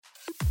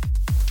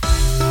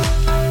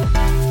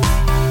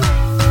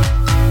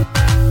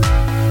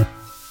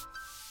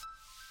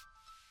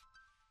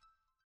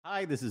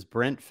Hi, this is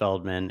Brent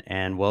Feldman,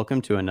 and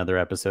welcome to another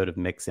episode of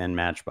Mix and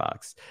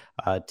Matchbox.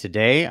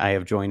 Today, I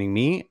have joining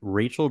me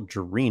Rachel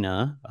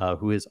Jarina,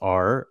 who is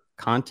our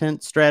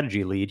content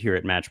strategy lead here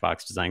at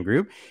Matchbox Design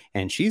Group,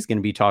 and she's going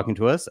to be talking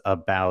to us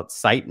about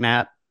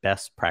sitemap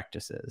best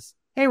practices.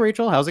 Hey,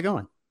 Rachel, how's it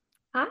going?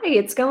 Hi,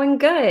 it's going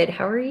good.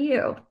 How are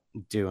you?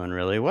 Doing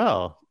really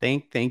well.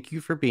 Thank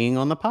you for being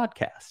on the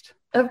podcast.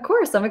 Of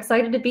course, I'm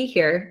excited to be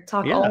here.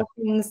 Talk Yeah. all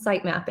things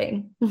site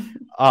mapping.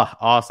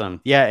 Awesome.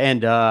 Yeah,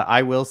 and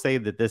I will say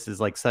that this is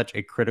like such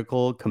a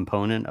critical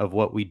component of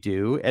what we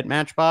do at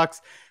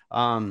Matchbox.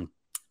 Um,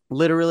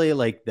 Literally,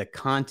 like the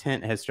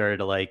content has started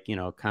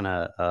to kind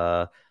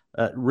of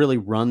really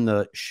run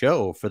the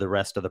show for the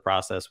rest of the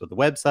process with the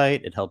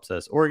website. It helps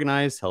us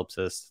organize, helps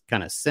us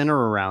kind of center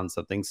around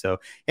something. So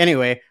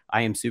anyway,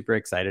 I am super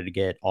excited to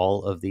get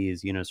all of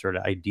these, sort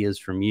of ideas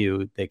from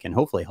you that can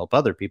hopefully help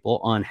other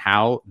people on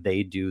how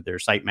they do their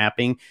site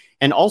mapping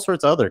and all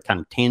sorts of other kind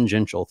of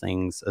tangential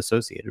things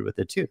associated with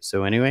it too.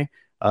 So anyway,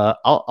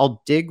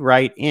 I'll dig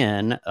right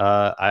in.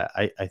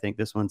 I think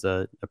this one's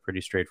a pretty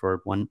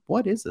straightforward one.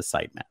 What is a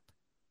sitemap?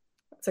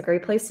 It's a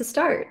great place to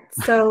start.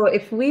 So,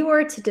 if we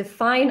were to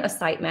define a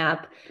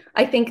sitemap,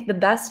 I think the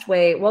best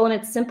way, well, in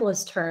its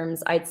simplest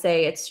terms, I'd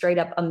say it's straight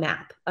up a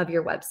map of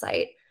your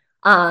website.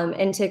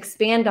 And to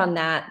expand on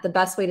that, the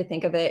best way to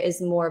think of it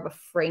is more of a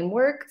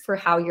framework for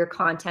how your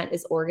content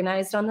is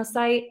organized on the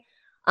site.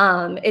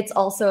 It's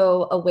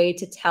also a way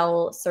to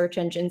tell search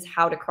engines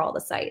how to crawl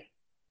the site.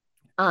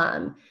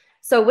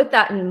 So with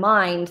that in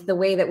mind, the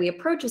way that we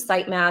approach a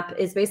sitemap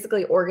is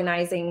basically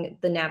organizing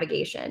the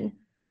navigation.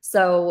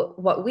 So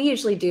what we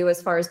usually do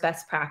as far as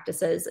best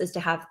practices is to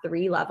have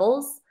three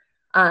levels.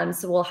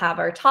 So we'll have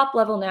our top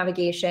level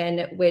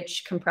navigation,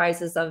 which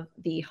comprises of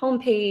the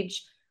homepage,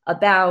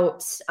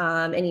 about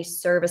any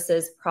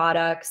services,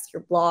 products,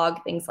 your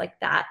blog, things like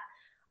that.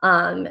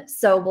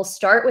 So we'll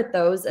start with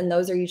those, and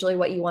those are usually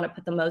what you want to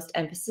put the most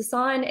emphasis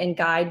on and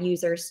guide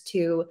users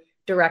to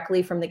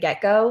directly from the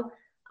get-go.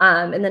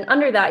 And then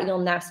under that, you'll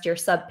nest your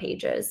sub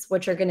pages,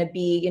 which are going to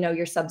be,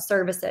 your sub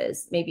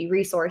services, maybe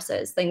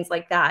resources, things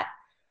like that.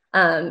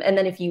 And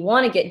then if you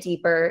want to get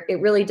deeper, it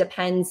really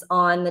depends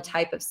on the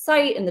type of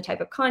site and the type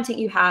of content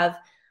you have.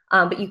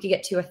 But you could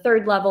get to a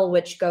third level,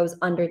 which goes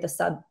under the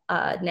sub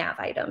nav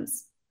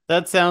items.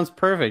 That sounds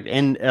perfect.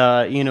 And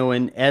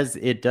and as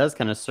it does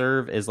kind of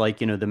serve as like,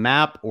 the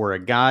map or a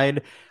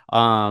guide,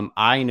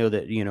 I know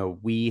that,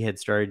 we had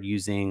started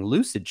using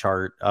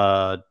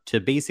Lucidchart to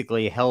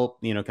basically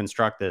help,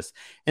 construct this.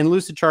 And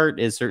Lucidchart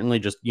is certainly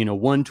just,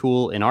 one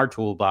tool in our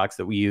toolbox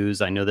that we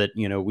use. I know that,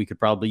 we could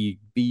probably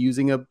be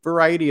using a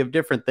variety of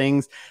different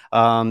things,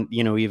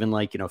 even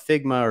like,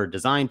 Figma or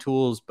design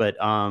tools. But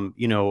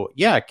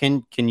yeah,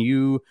 can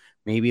you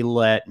maybe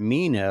let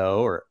me know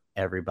or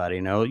everybody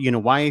know,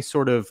 why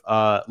sort of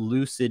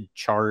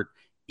Lucidchart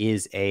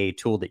is a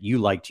tool that you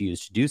like to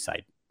use to do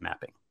site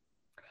mapping?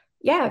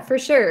 Yeah, for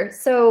sure.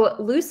 So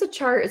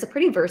Lucidchart is a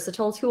pretty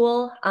versatile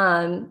tool.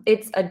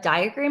 It's a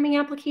diagramming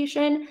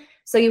application.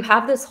 So you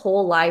have this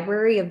whole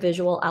library of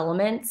visual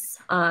elements.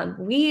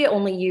 We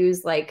only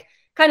use like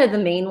kind of the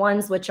main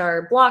ones, which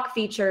are block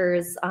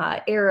features,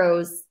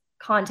 arrows,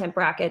 content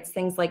brackets,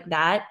 things like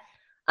that.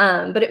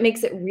 But it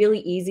makes it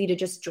really easy to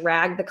just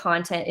drag the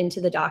content into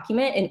the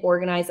document and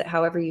organize it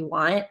however you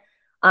want.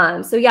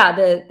 So yeah,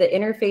 the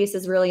interface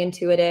is really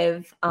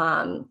intuitive.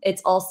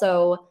 It's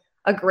also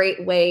a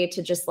great way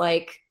to just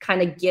like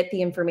kind of get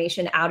the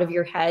information out of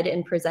your head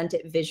and present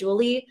it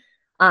visually.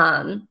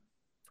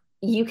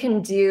 You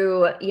can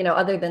do,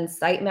 other than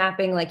site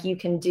mapping, like you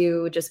can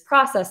do just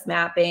process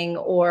mapping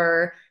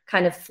or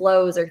kind of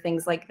flows or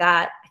things like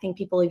that. I think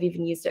people have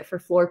even used it for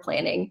floor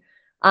planning.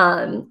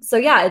 So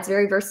yeah, it's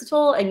very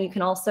versatile, and you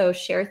can also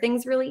share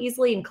things really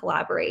easily and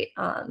collaborate.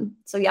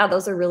 So yeah,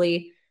 those are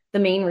really the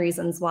main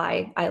reasons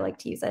why I like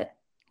to use it.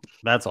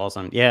 That's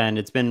awesome. Yeah, and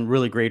it's been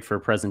really great for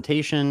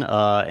presentation.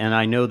 And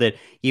I know that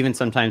even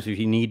sometimes if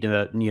you need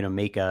to,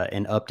 make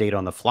an update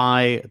on the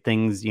fly,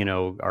 things,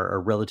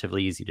 are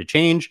relatively easy to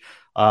change.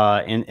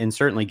 And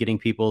certainly getting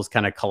people's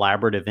kind of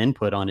collaborative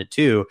input on it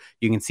too.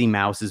 You can see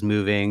mouses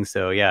moving.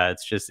 So yeah,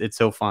 it's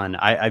so fun.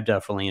 I've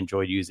definitely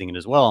enjoyed using it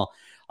as well.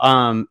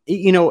 And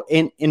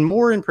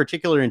more in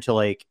particular into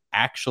like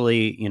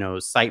actually,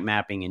 site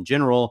mapping in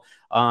general.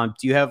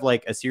 Do you have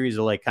like a series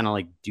of like kind of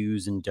like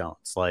do's and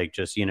don'ts, like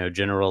just,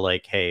 general,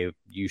 like, hey,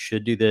 you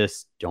should do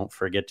this, don't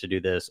forget to do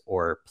this,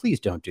 or please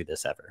don't do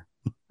this ever?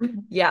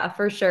 Yeah,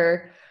 for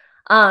sure.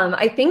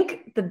 I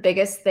think the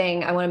biggest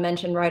thing I want to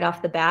mention right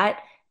off the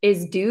bat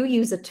is do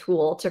use a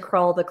tool to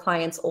crawl the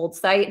client's old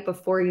site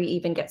before you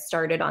even get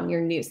started on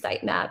your new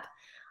site map.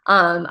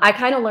 I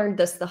kind of learned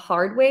this the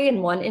hard way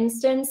in one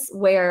instance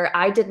where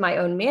I did my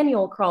own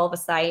manual crawl of a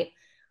site.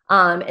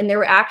 And there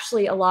were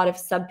actually a lot of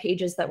sub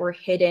pages that were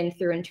hidden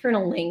through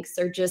internal links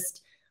or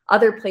just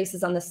other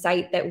places on the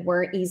site that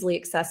weren't easily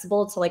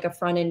accessible to like a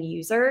front end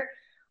user.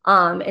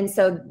 And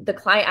so the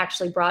client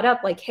actually brought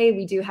up like, hey,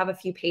 we do have a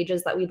few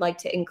pages that we'd like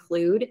to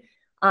include.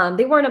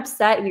 They weren't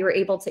upset. We were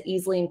able to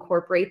easily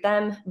incorporate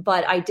them.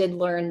 But I did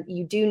learn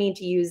you do need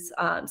to use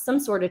some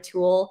sort of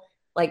tool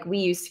like we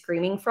use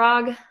Screaming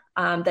Frog,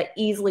 that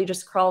easily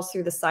just crawls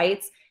through the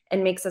sites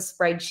and makes a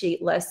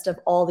spreadsheet list of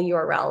all the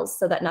URLs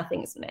so that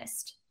nothing is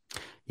missed.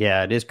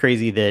 Yeah, it is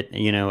crazy that,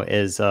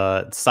 as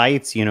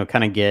sites,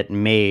 kind of get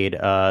made.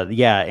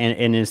 Yeah.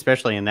 And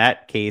especially in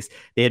that case,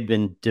 they had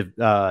been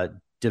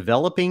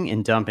developing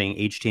and dumping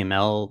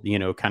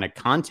HTML, kind of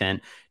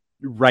content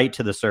right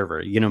to the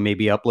server,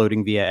 maybe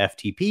uploading via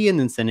FTP and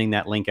then sending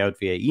that link out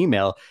via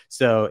email.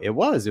 So it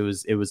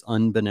was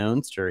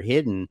unbeknownst or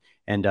hidden.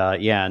 And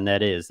yeah, and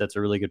that's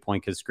a really good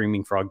point, because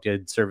Screaming Frog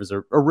did serve as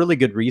a really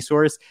good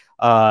resource,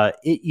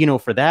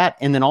 for that.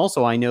 And then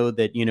also I know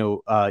that,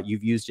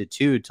 you've used it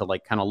too to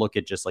like kind of look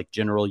at just like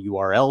general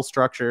URL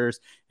structures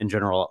and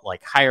general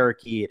like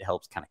hierarchy. It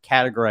helps kind of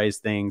categorize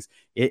things.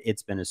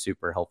 It's been a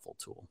super helpful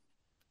tool.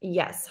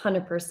 Yes,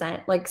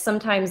 100%. Like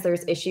sometimes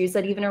there's issues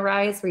that even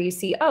arise where you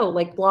see, oh,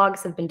 like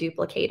blogs have been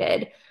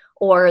duplicated,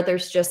 or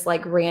there's just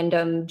like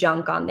random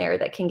junk on there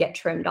that can get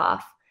trimmed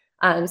off.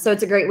 So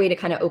it's a great way to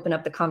kind of open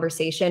up the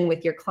conversation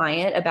with your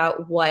client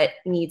about what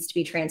needs to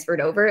be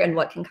transferred over and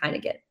what can kind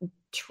of get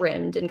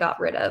trimmed and got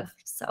rid of.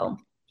 So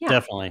yeah.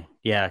 Definitely.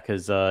 Yeah.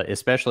 Because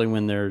especially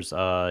when there's,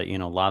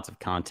 lots of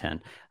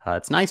content,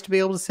 it's nice to be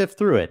able to sift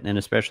through it. And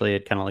especially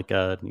at kind of like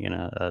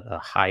a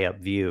high up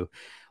view.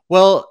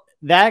 Well,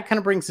 that kind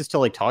of brings us to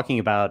like talking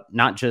about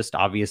not just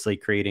obviously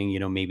creating,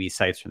 maybe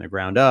sites from the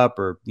ground up,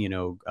 or,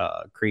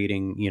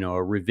 creating,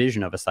 a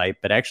revision of a site,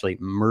 but actually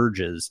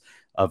merges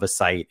of a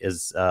site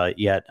is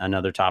yet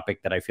another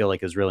topic that I feel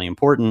like is really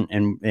important.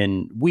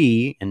 And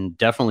we, and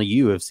definitely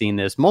you, have seen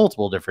this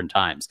multiple different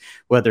times,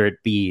 whether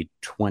it be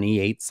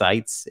 28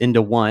 sites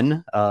into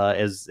one,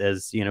 as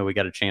we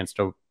got a chance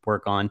to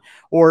work on,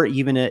 or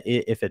even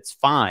if it's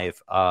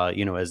five,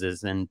 as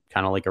is in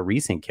kind of like a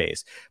recent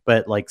case.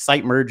 But like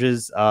site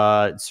merges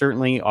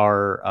certainly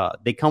are,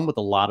 they come with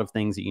a lot of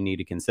things that you need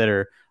to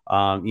consider.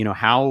 How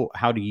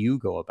do you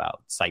go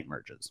about site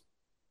merges?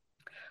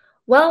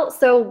 Well,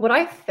 so what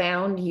I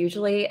found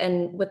usually,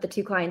 and with the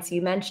two clients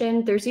you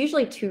mentioned, there's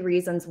usually two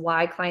reasons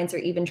why clients are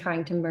even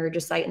trying to merge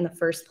a site in the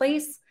first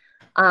place.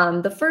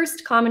 The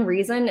first common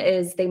reason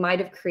is they might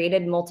have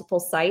created multiple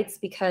sites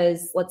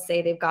because, let's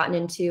say, they've gotten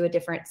into a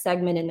different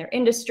segment in their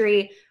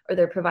industry, or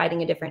they're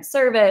providing a different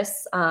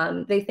service.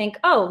 They think,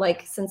 oh,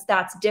 like since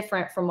that's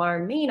different from our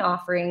main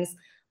offerings,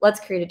 let's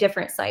create a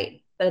different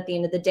site. But at the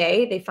end of the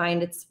day, they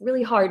find it's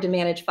really hard to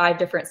manage 5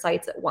 different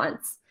sites at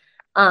once.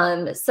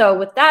 So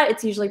with that,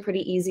 it's usually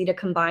pretty easy to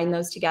combine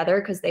those together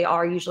because they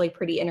are usually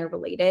pretty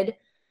interrelated.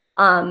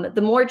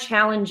 The more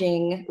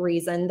challenging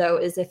reason, though,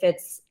 is if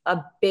it's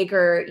a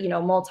bigger,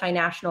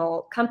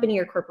 multinational company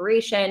or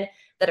corporation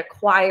that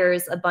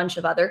acquires a bunch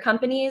of other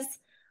companies.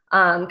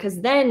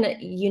 Because then,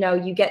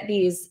 you get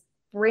these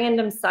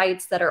random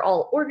sites that are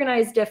all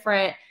organized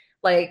different.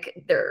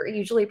 Like they're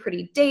usually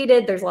pretty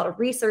dated. There's a lot of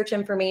research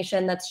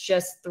information that's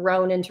just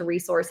thrown into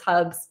resource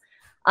hubs.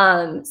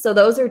 So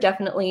those are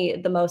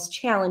definitely the most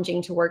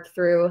challenging to work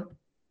through.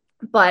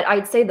 But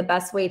I'd say the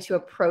best way to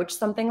approach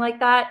something like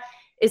that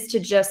is to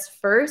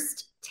just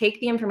first take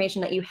the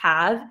information that you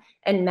have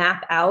and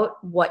map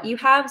out what you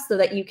have so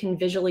that you can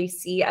visually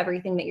see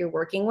everything that you're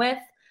working with.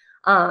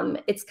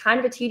 It's kind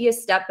of a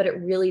tedious step, but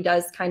it really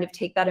does kind of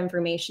take that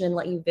information and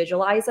let you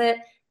visualize it.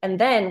 And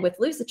then with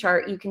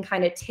Lucidchart, you can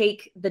kind of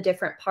take the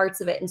different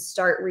parts of it and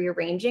start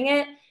rearranging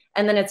it.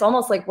 And then it's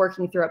almost like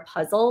working through a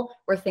puzzle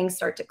where things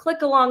start to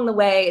click along the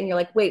way. And you're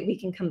like, wait, we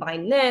can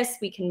combine this.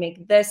 We can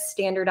make this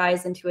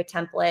standardized into a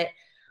template.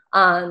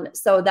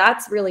 So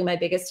that's really my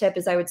biggest tip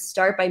is I would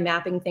start by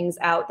mapping things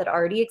out that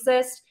already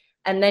exist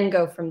and then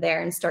go from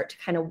there and start to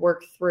kind of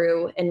work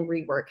through and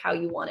rework how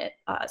you want it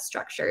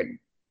structured.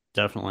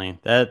 Definitely.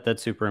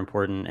 That's super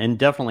important and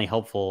definitely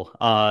helpful.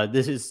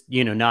 This is,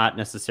 not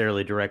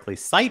necessarily directly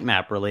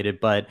sitemap related,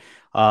 but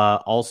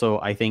also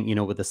I think,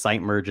 with the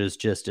site merges,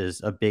 just as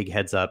a big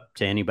heads up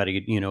to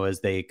anybody, as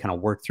they kind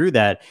of work through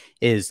that,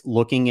 is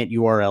looking at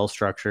URL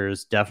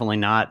structures, definitely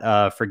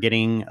not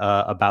forgetting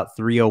about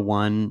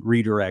 301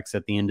 redirects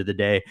at the end of the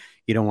day.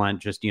 You don't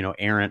want just,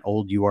 errant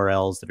old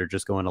URLs that are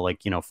just going to like,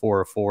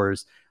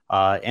 404s.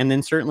 And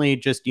then certainly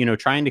just,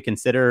 trying to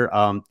consider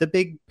the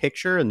big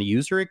picture and the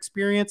user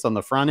experience on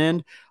the front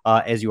end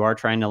as you are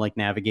trying to like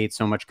navigate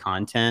so much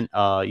content.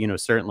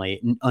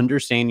 Certainly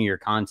understanding your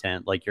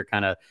content, like you're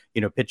kind of,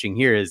 pitching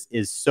here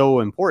is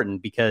so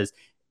important because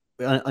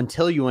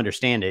until you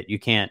understand it, you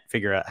can't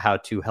figure out how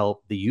to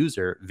help the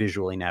user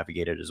visually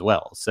navigate it as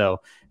well. So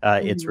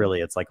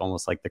Mhm. it's like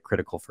almost like the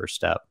critical first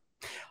step.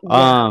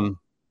 Yeah.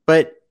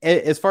 But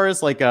as far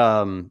as like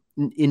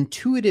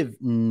intuitive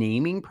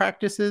naming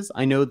practices,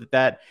 I know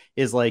that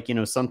is like,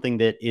 something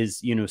that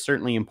is,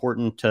 certainly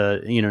important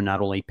to,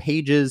 not only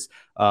pages,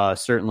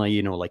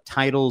 certainly, like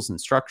titles and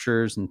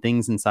structures and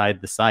things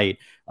inside the site.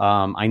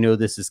 I know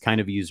this is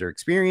kind of a user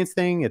experience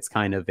thing. It's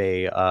kind of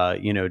a,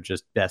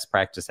 just best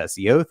practice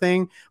SEO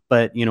thing.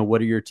 But,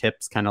 what are your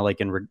tips kind of like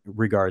in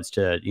regards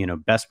to,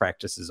 best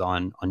practices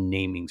on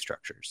naming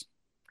structures?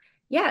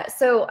 Yeah,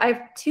 so I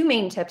have two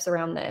main tips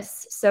around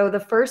this. So the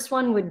first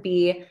one would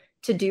be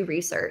to do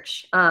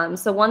research.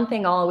 So one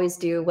thing I'll always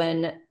do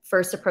when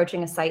first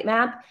approaching a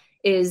sitemap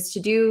is to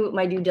do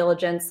my due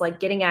diligence, like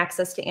getting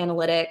access to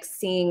analytics,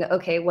 seeing,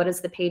 okay, what does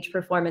the page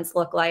performance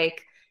look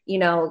like?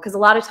 Because a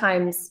lot of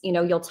times,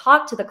 you'll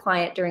talk to the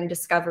client during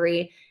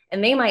discovery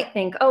and they might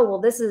think, oh,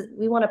 well,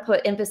 we want to put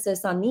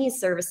emphasis on these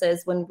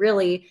services when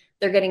really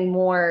they're getting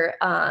more,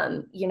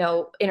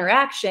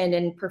 interaction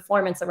and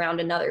performance around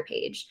another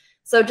page.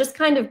 So just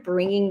kind of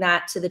bringing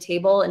that to the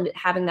table and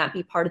having that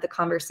be part of the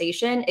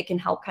conversation, it can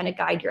help kind of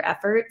guide your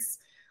efforts.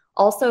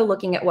 Also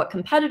looking at what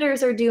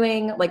competitors are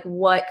doing, like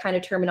what kind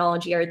of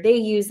terminology are they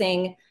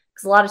using?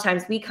 Because a lot of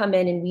times we come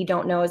in and we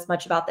don't know as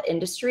much about the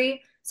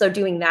industry. So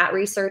doing that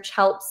research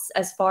helps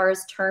as far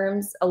as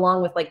terms,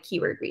 along with like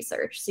keyword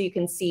research. So you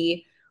can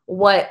see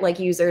what like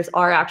users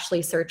are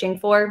actually searching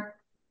for.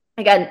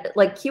 Again,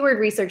 like keyword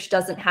research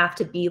doesn't have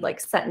to be like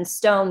set in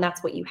stone.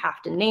 That's what you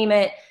have to name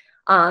it.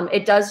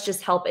 It does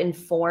just help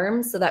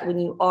inform so that when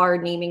you are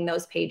naming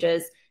those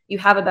pages, you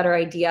have a better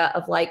idea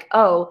of like,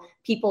 oh,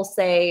 people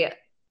say,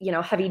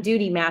 heavy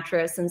duty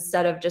mattress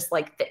instead of just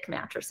like thick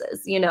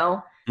mattresses, So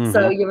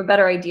Mm-hmm. you have a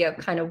better idea of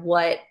kind of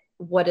what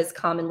is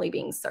commonly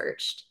being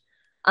searched.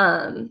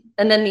 And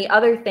then the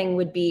other thing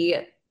would be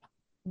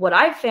what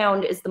I've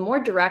found is the more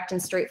direct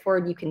and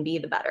straightforward you can be,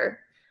 the better.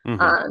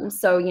 Mm-hmm.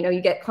 So,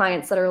 you get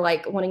clients that are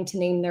like wanting to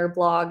name their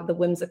blog the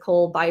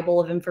whimsical Bible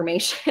of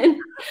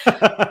information.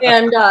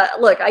 And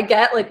look, I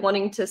get like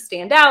wanting to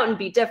stand out and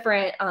be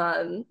different.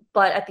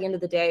 But at the end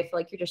of the day, I feel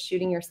like you're just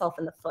shooting yourself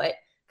in the foot.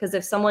 Because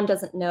if someone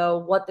doesn't know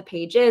what the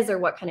page is or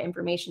what kind of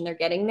information they're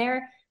getting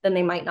there, then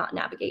they might not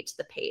navigate to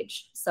the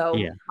page. So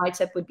Yeah. my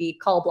tip would be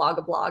call blog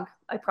a blog.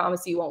 I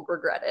promise you won't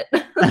regret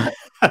it.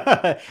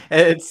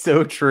 It's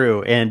so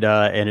true. And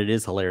it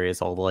is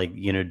hilarious, all the like,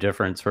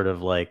 different sort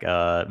of like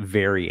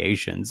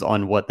variations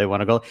on what they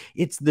want to go.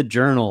 It's the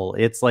journal,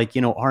 it's like,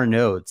 our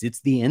notes, it's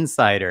the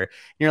insider.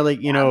 You're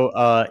like,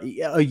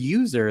 a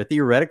user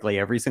theoretically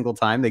every single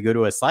time they go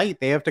to a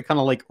site, they have to kind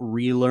of like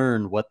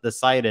relearn what the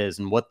site is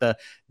and what the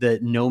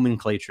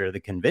nomenclature,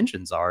 the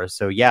conventions are.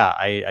 So yeah,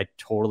 I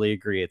totally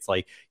agree. It's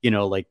like,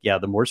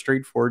 the more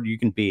straightforward you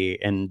can be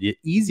and the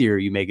easier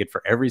you make it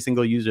for every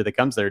single user that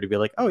comes there to be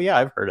like, oh yeah,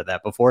 I've heard of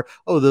that before.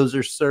 Oh, those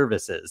are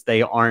services.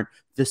 They aren't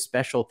the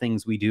special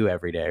things we do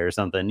every day or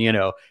something.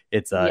 Yeah.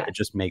 It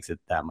just makes it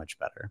that much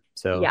better.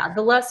 So Yeah.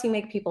 The less you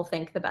make people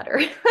think, the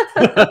better.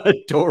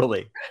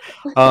 totally.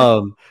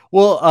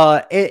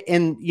 Well,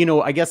 and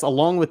I guess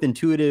along with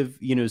intuitive,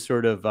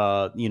 sort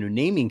of,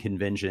 naming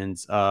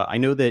conventions, I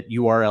know that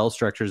URL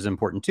structure is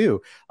important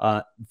too,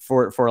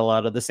 for a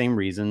lot of the same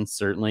reasons.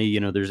 Certainly,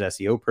 there's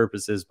SEO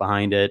purposes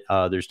behind it.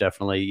 There's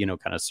definitely,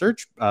 kind of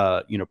search,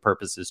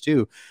 purposes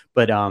too.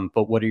 But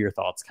what are your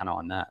thoughts kind of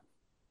on that?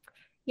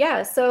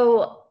 Yeah.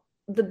 So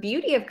the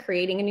beauty of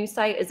creating a new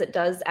site is it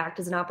does act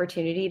as an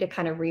opportunity to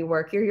kind of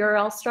rework your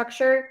URL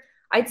structure.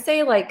 I'd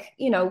say, like,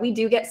 we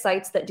do get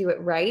sites that do it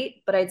right,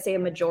 but I'd say a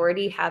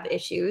majority have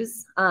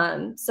issues.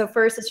 So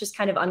first, it's just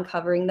kind of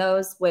uncovering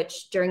those,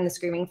 which during the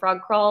Screaming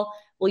Frog crawl,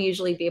 we'll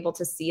usually be able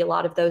to see a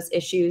lot of those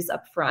issues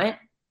up front.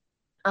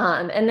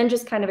 And then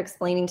just kind of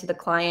explaining to the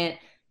client,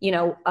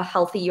 a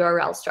healthy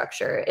URL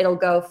structure. It'll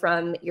go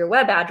from your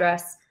web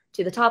address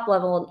to the top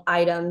level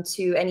item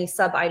to any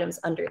sub items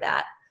under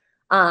that.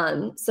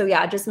 So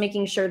yeah, just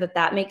making sure that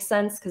that makes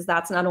sense, because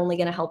that's not only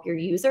going to help your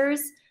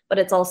users, but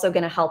it's also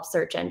going to help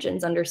search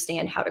engines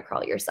understand how to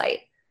crawl your site.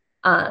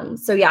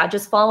 So yeah,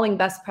 just following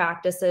best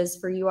practices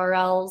for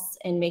URLs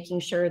and making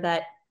sure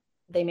that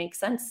they make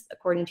sense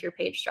according to your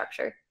page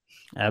structure.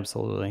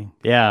 Absolutely.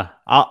 Yeah.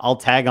 I'll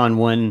tag on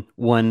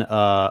one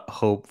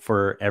hope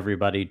for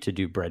everybody to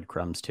do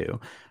breadcrumbs too.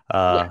 Yes,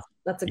 Uh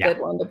that's a yeah.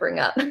 good one to bring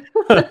up.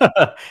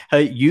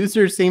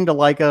 Users seem to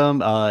like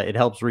them. It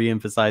helps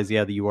reemphasize,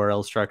 the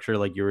URL structure,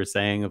 like you were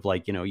saying, of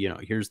like,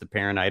 here's the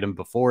parent item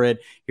before it.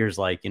 Here's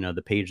like,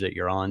 the page that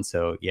you're on.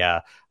 So yeah,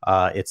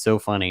 it's so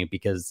funny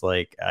because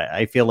like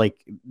I feel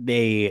like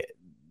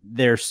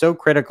they're so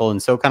critical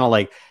and so kind of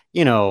like,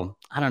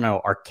 I don't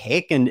know,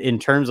 archaic in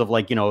terms of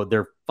like,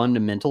 their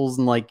fundamentals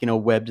and like,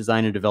 web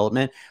design and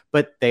development,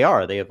 but they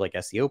have like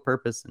SEO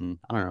purpose. And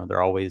I don't know,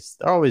 they're always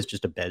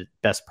just a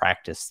best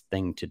practice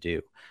thing to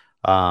do.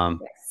 But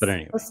Yes.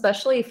 anyway.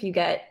 Especially if you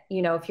get,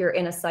 if you're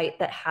in a site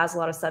that has a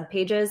lot of sub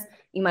pages,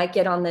 you might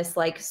get on this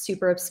like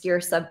super obscure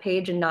sub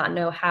page and not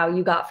know how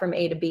you got from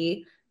A to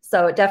B.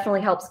 So it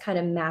definitely helps kind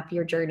of map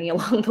your journey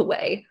along the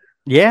way.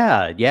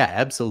 Yeah, yeah,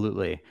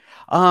 absolutely.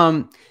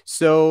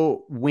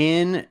 So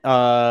when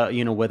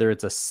whether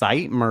it's a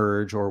site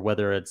merge or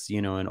whether it's,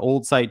 an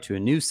old site to a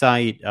new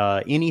site,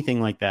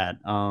 anything like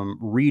that,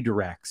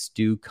 redirects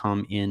do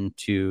come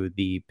into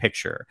the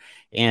picture.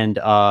 And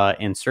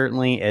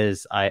certainly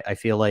as I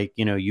feel like,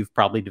 you've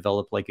probably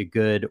developed like a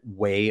good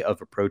way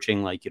of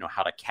approaching like,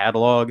 how to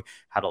catalog,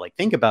 how to like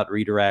think about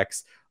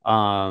redirects.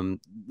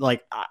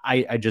 Like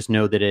I just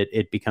know that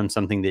it becomes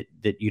something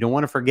that you don't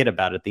want to forget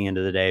about at the end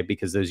of the day,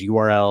 because those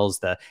URLs,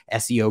 the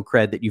SEO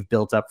cred that you've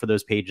built up for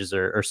those pages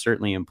are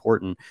certainly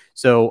important.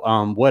 So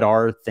what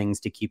are things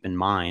to keep in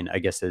mind, I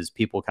guess, as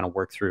people kind of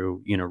work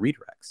through,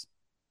 redirects?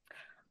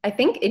 I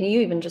think, and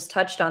you even just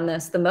touched on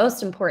this, the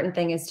most important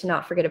thing is to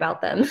not forget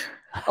about them.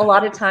 A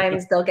lot of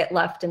times they'll get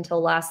left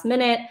until last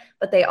minute,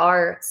 but they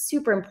are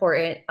super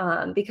important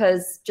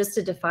because just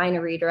to define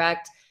a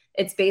redirect,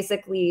 it's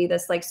basically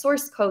this like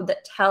source code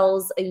that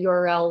tells a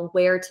URL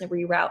where to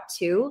reroute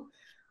to.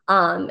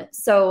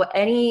 So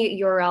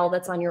any URL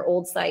that's on your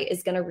old site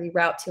is going to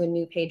reroute to a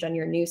new page on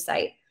your new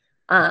site.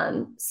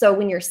 So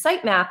when you're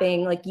site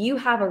mapping, like you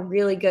have a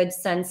really good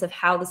sense of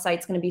how the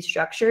site's going to be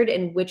structured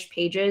and which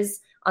pages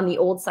on the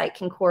old site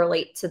can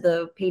correlate to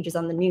the pages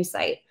on the new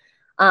site.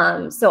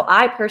 So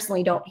I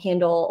personally don't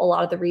handle a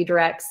lot of the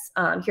redirects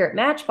here at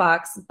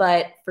Matchbox,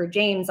 but for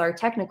James, our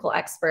technical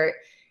expert,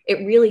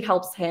 it really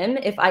helps him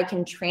if I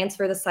can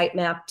transfer the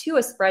sitemap to a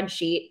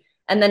spreadsheet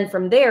and then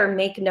from there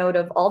make note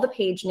of all the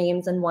page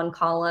names in one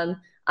column,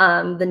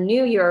 the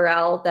new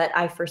URL that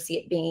I foresee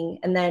it being,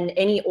 and then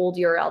any old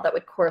URL that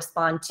would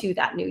correspond to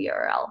that new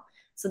URL.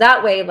 So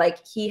that way,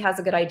 like he has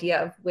a good idea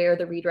of where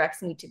the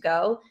redirects need to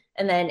go.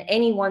 And then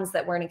any ones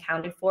that weren't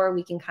accounted for,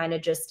 we can kind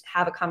of just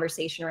have a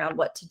conversation around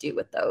what to do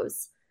with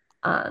those.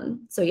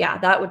 So yeah,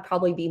 that would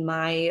probably be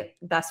my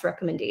best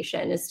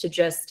recommendation, is to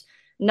just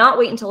not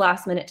wait until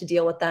last minute to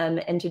deal with them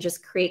and to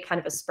just create kind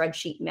of a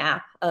spreadsheet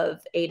map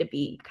of A to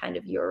B kind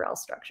of URL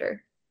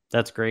structure.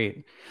 That's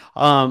great.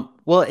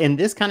 Well, and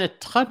this kind of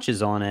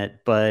touches on it,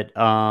 but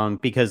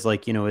because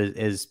like,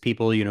 as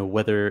people,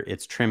 whether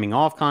it's trimming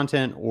off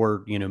content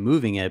or,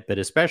 moving it, but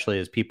especially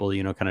as people,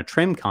 kind of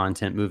trim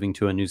content moving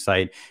to a new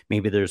site,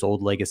 maybe there's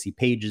old legacy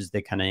pages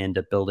that kind of end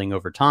up building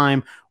over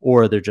time,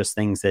 or they're just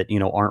things that,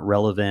 aren't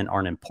relevant,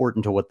 aren't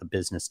important to what the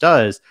business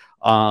does.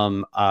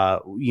 When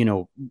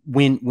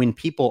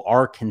people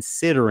are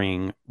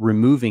considering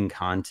removing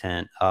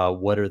content,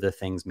 what are the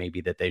things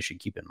maybe that they should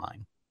keep in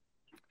mind?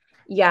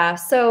 Yeah.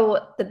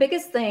 So the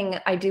biggest thing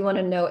I do want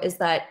to note is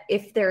that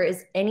if there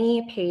is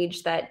any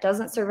page that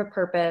doesn't serve a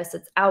purpose,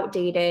 it's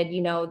outdated,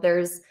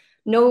 there's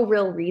no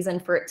real reason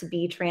for it to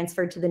be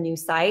transferred to the new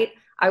site,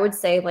 I would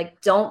say,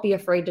 like, don't be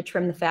afraid to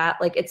trim the fat.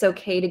 Like, it's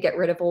okay to get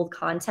rid of old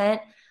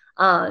content.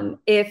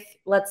 If,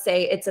 let's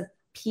say, it's a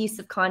piece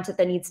of content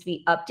that needs to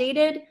be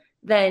updated,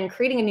 then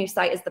creating a new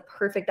site is the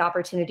perfect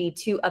opportunity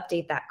to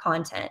update that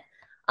content.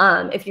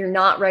 If you're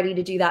not ready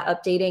to do that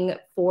updating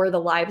for the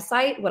live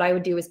site, what I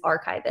would do is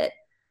archive it.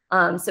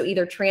 So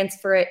either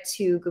transfer it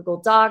to Google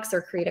Docs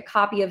or create a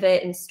copy of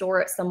it and store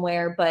it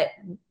somewhere. But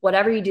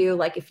whatever you do,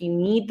 like if you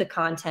need the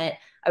content,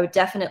 I would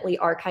definitely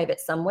archive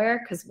it somewhere,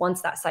 because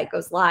once that site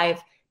goes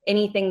live,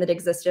 anything that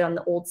existed on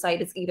the old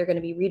site is either going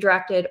to be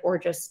redirected or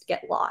just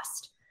get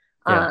lost.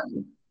 Yeah.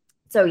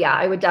 So yeah,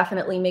 I would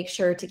definitely make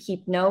sure to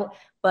keep note,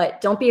 but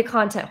don't be a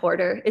content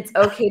hoarder. It's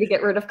okay to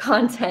get rid of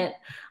content.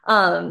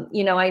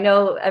 I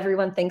know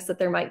everyone thinks that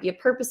there might be a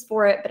purpose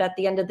for it, but at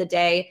the end of the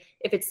day,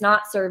 if it's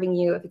not serving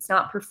you, if it's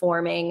not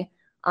performing,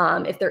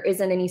 if there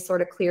isn't any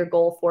sort of clear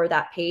goal for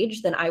that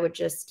page, then I would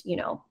just,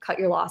 cut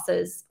your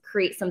losses,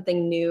 create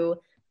something new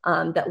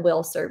that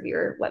will serve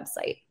your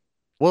website.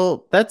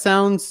 Well, that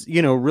sounds,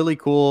 really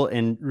cool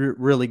and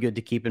really good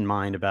to keep in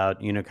mind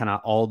about, kind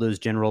of all those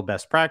general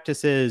best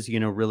practices,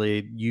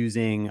 really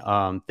using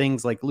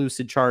things like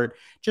Lucid Chart,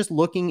 just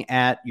looking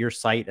at your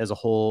site as a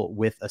whole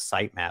with a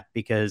sitemap,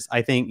 because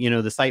I think,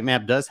 the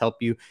sitemap does help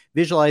you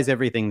visualize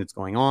everything that's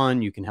going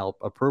on. You can help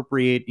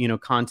appropriate,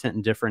 content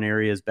in different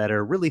areas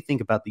better, really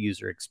think about the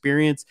user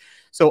experience.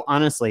 So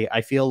honestly, I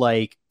feel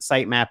like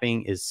site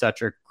mapping is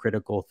such a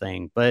critical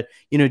thing. But,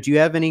 do you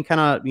have any kind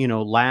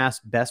of,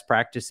 last best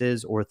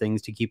practices or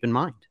things to keep in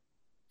mind?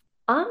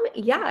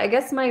 Yeah, I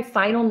guess my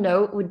final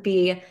note would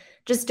be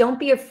just don't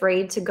be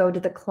afraid to go to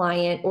the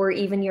client or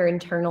even your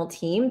internal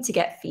team to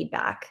get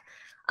feedback.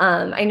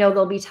 I know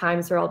there'll be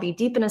times where I'll be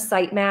deep in a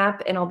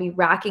sitemap and I'll be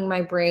racking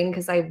my brain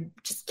because I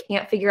just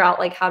can't figure out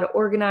like how to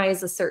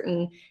organize a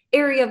certain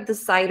area of the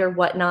site or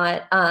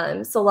whatnot.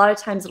 So a lot of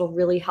times it'll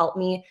really help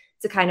me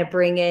to kind of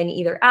bring in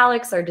either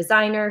Alex, our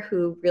designer,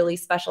 who really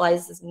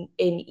specializes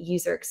in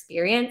user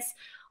experience,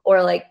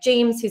 or like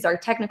James, who's our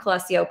technical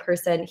SEO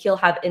person. He'll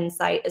have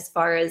insight as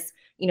far as,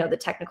 the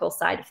technical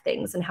side of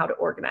things and how to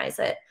organize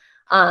it.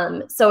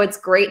 So it's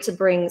great to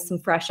bring some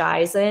fresh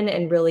eyes in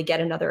and really get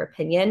another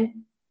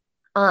opinion.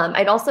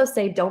 I'd also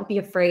say don't be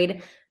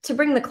afraid to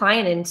bring the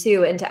client in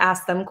too and to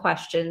ask them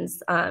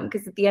questions,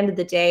 because at the end of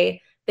the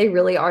day, they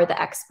really are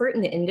the expert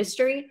in the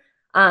industry.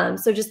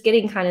 So just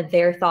getting kind of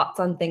their thoughts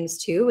on things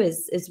too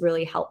is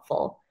really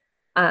helpful.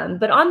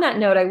 But on that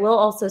note, I will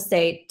also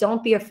say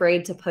don't be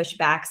afraid to push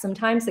back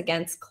sometimes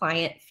against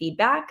client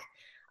feedback.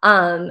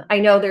 I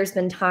know there's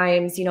been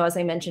times, as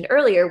I mentioned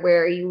earlier,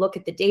 where you look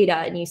at the data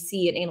and you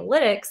see in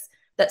analytics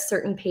that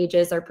certain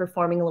pages are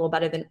performing a little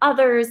better than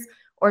others,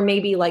 or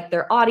maybe like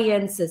their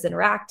audience is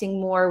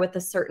interacting more with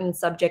a certain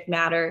subject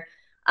matter.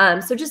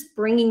 So just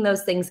bringing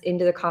those things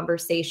into the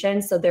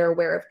conversation so they're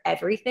aware of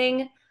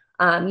everything.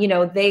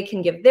 They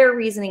can give their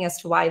reasoning as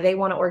to why they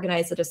want to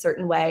organize it a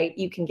certain way.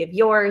 You can give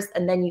yours,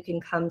 and then you can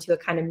come to a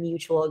kind of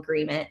mutual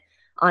agreement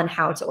on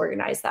how to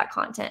organize that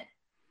content.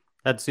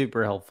 That's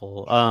super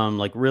helpful.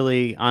 Like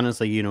really,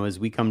 honestly, as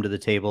we come to the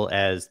table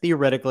as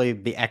theoretically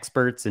the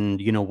experts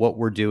and what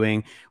we're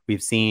doing,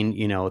 we've seen,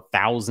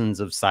 thousands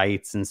of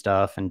sites and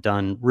stuff and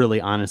done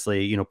really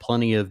honestly,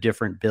 plenty of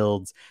different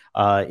builds.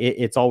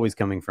 It's always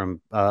coming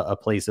from a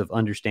place of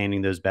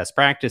understanding those best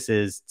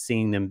practices,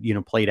 seeing them,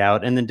 played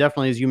out. And then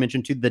definitely, as you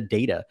mentioned too, the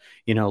data,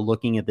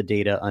 looking at the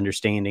data,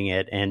 understanding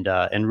it and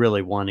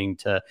really wanting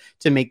to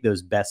make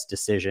those best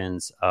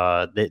decisions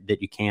that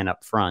you can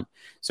up front.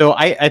 So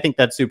I think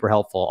that's super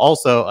helpful.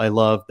 Also, I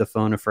love the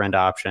phone a friend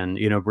option,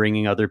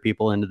 bringing other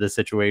people into the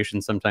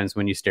situation. Sometimes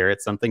when you stare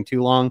at something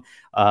too long,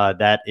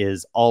 that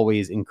is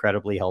always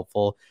incredibly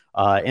helpful.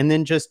 And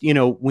then just,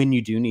 when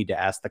you do need to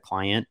ask the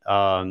client,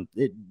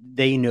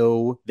 they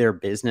know their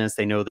business,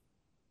 they know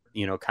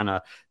kind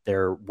of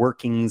their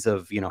workings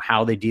of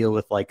how they deal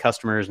with like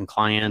customers and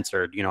clients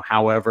or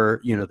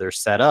however they're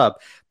set up,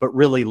 but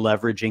really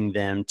leveraging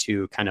them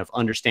to kind of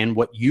understand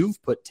what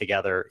you've put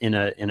together in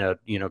a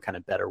kind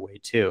of better way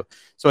too.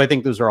 So I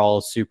think those are all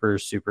super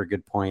super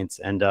good points.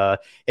 And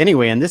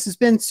anyway, and this has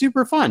been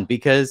super fun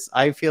because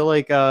I feel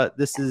like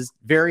this is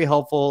very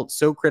helpful,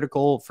 so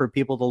critical for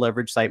people to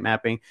leverage site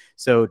mapping.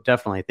 So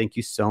definitely thank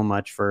you so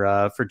much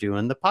for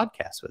doing the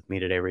podcast with me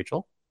today,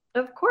 Rachel.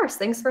 Of course.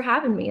 Thanks for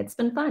having me. It's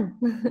been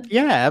fun.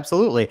 Yeah,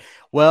 absolutely.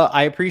 Well,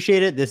 I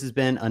appreciate it. This has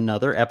been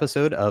another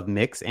episode of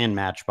Mix and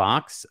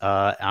Matchbox.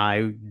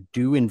 I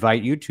do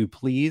invite you to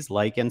please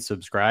like and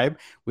subscribe.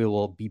 We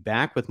will be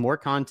back with more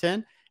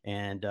content.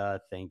 And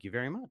thank you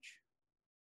very much.